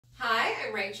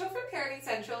I'm Rachel from Parenting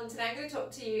Central, and today I'm going to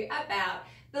talk to you about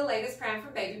the latest pram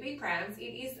from Babybee Prams. It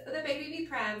is the Babybee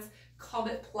Prams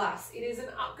Comet Plus. It is an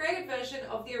upgraded version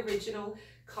of the original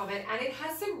Comet, and it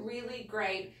has some really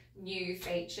great new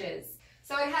features.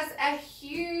 So it has a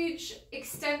huge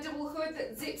extendable hood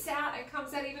that zips out and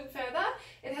comes out even further.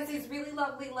 It has these really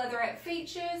lovely leatherette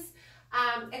features.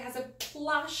 It has a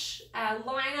plush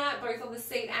liner both on the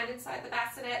seat and inside the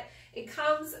bassinet. It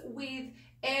comes with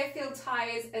air-filled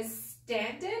tyres as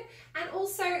standard, and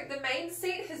also the main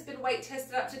seat has been weight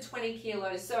tested up to 20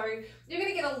 kilos, so you're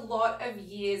going to get a lot of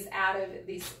years out of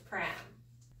this pram.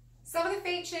 Some of the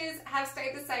features have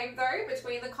stayed the same though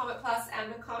between the Comet Plus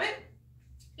and the Comet.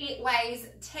 It weighs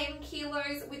 10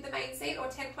 kilos with the main seat, or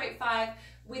 10.5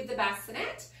 with the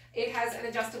bassinet. It has an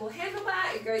adjustable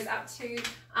handlebar. It goes up to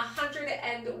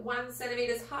 101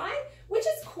 centimeters high, which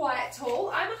is quite tall.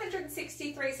 I'm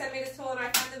 163 centimeters tall, and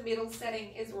I find the middle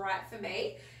setting is right for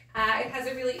me. It has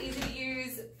a really easy to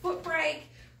use foot brake.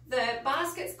 The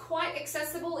basket's quite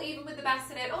accessible. Even with the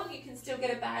bassinet on, you can still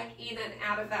get a bag in and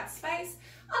out of that space.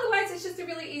 Otherwise, it's just a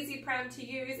really easy pram to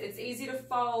use. It's easy to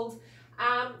fold,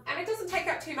 and it doesn't take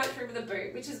up too much room in the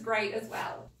boot, which is great as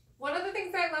well. One of the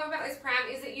things that I love about this pram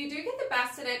is that you do get the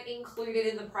bassinet included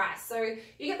in the price. So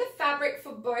you get the fabric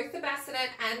for both the bassinet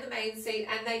and the main seat,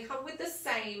 and they come with the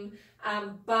same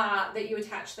bar that you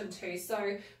attach them to.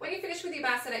 So when you finish with your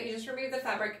bassinet, you just remove the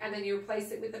fabric and then you replace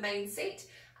it with the main seat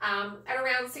at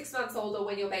around 6 months old, or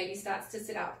when your baby starts to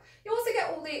sit up. You also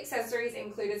get all the accessories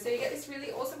included. So you get this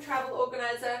really awesome travel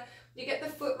organizer, you get the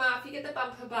foot muff, you get the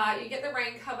bumper bar, you get the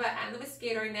rain cover and the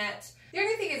mosquito net. The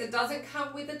only thing is it doesn't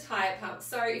come with a tyre pump.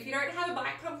 So if you don't have a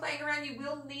bike pump laying around, you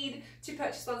will need to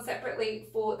purchase one separately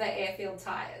for the air-filled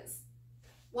tyres.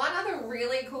 One other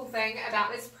really cool thing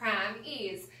about this pram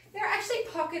is there are actually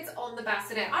pockets on the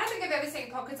bassinet. I don't think I've ever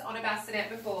seen pockets on a bassinet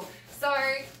before. So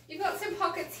you've got some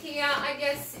pockets here. I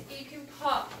guess you can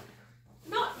pop,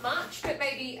 not much, but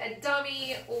maybe a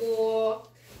dummy or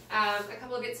a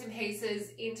couple of bits and pieces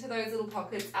into those little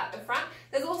pockets at the front.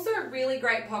 There's also a really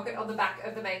great pocket on the back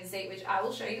of the main seat, which I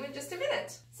will show you in just a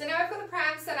minute. So now I've got the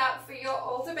pram set up for your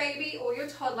older baby or your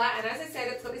toddler, and as I said,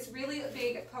 it's got this really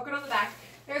big pocket on the back.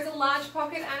 There's a large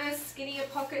pocket and a skinnier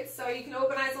pocket, so you can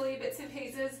organize all your bits and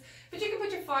pieces, but you can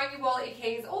put your phone, your wallet, your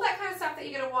keys, all that kind of stuff that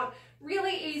you're going to want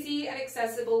really easy and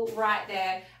accessible right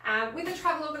there. With the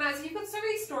travel organizer, you've got so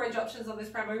many storage options on this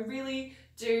pram. I really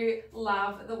do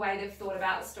love the way they've thought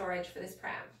about the storage for this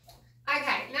pram.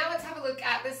 Okay, now let's have a look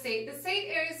at the seat. The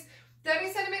seat is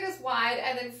 30 centimeters wide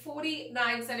and then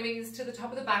 49 centimeters to the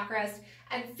top of the backrest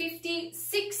and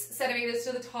 56 centimeters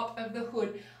to the top of the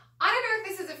hood. I don't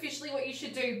know if this is officially what you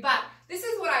should do, but this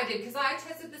is what I did because I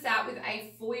tested this out with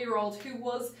a 4-year-old who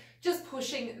was just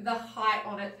pushing the height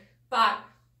on it. But,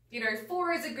 you know,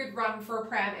 4 is a good run for a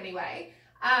pram anyway.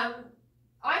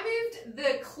 I moved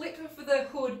the clip for the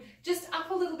hood just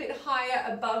up a little bit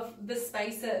higher above the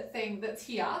spacer thing that's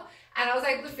here, and I was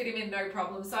able to fit him in no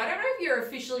problem. So I don't know if you're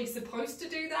officially supposed to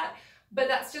do that, but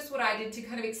that's just what I did to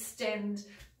kind of extend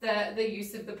the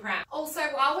use of the pram. Also,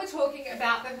 while we're talking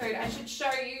about the hood, I should show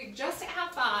you just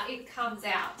how far it comes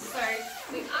out. So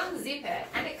we unzip it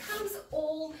and it comes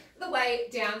all the way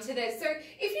down to there. So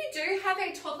if you do have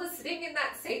a toddler sitting in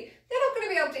that seat, they're not going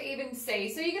to be able to even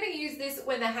see. So you're going to use this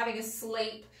when they're having a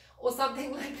sleep or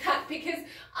something like that, because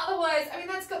otherwise, I mean,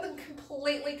 that's got them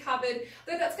completely covered.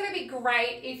 That's going to be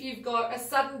great if you've got a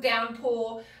sudden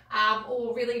downpour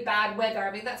or really bad weather.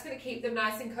 I mean, that's going to keep them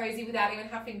nice and cozy without even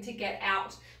having to get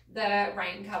out the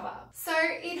rain cover. So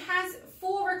it has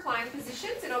 4 recline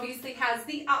positions. It obviously has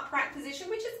the upright position,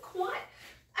 which is quite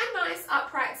a nice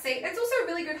upright seat. It's also a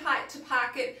really good height to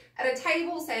park it at a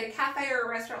table, say at a cafe or a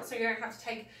restaurant, so you don't have to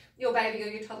take your baby or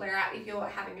your toddler out if you're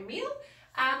having a meal.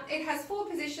 It has 4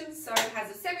 positions, so it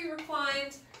has a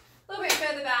semi-reclined, a little bit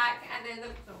further back, and then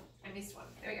oh, I missed one.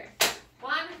 There we go.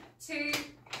 1, 2,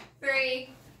 3,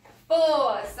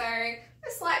 4. So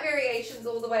there's slight variations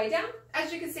all the way down.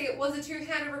 As you can see, it was a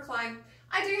 2-handed recline.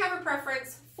 I do have a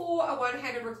preference for a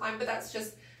 1-handed recline, but that's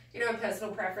just, you know, a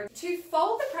personal preference. To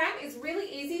fold the pram is really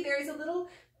easy. There is a little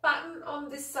button on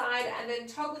this side and then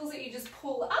toggles that you just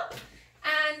pull up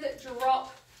and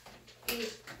drop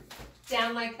it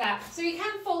down like that. So you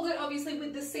can fold it obviously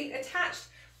with the seat attached,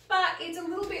 but it's a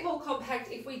little bit more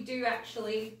compact if we do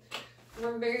actually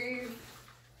remove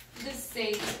the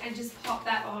seat and just pop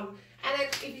that on. And then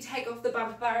if you take off the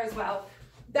bumper bar as well,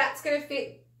 that's going to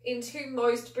fit into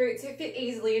most boots. It fit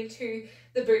easily into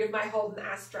the boot of my Holden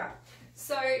Astra.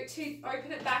 So to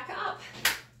open it back up,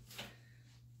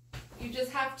 you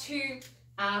just have to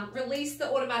release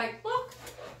the automatic lock,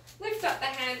 lift up the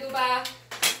handlebar,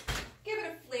 give it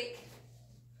a flick,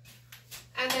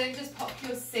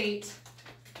 seat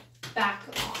back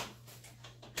on.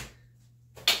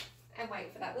 And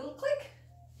wait for that little click.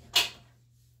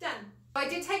 Done. I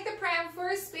did take the pram for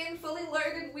a spin, fully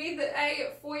loaded with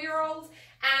a 4-year-old,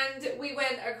 and we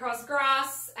went across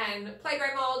grass and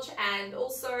playground mulch, and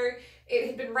also it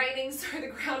had been raining, so the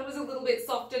ground was a little bit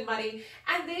soft and muddy.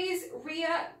 And these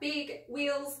rear big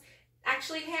wheels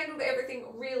actually handled everything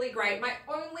really great. My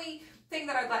only thing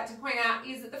that I'd like to point out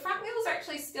is that the front wheels are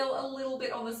actually still a little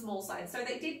bit on the small side, so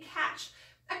they did catch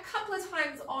a couple of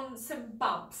times on some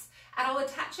bumps, and I'll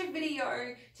attach a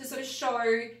video to sort of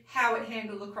show how it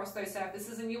handled across those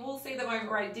surfaces, and you will see the moment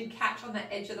where I did catch on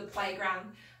the edge of the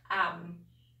playground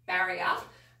barrier.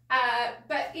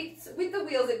 But it's with the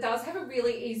wheels, it does have a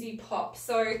really easy pop,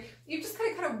 so you've just got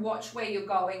to kind of watch where you're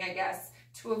going, I guess,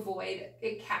 to avoid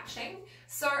it catching.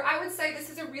 So I would say this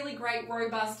is a really great,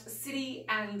 robust city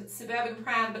and suburban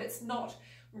pram, but it's not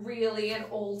really an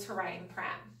all-terrain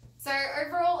pram. So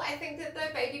overall, I think that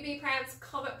the Babybee Prams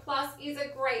Comet Plus is a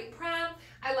great pram.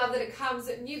 I love that it comes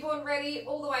newborn ready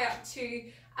all the way up to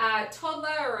a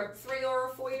toddler or a 3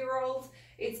 or a 4-year-old.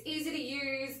 It's easy to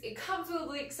use, it comes with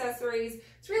all the accessories,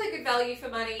 it's really good value for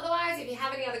money. Otherwise, if you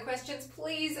have any other questions,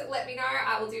 please let me know.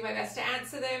 I will do my best to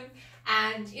answer them.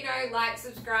 And, you know, like,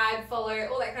 subscribe, follow,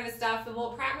 all that kind of stuff for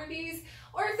more pram reviews.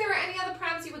 Or if there are any other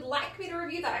prams you would like me to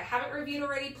review that I haven't reviewed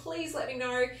already, please let me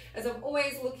know, as I'm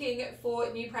always looking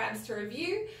for new prams to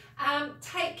review.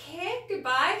 Take care,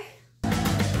 goodbye.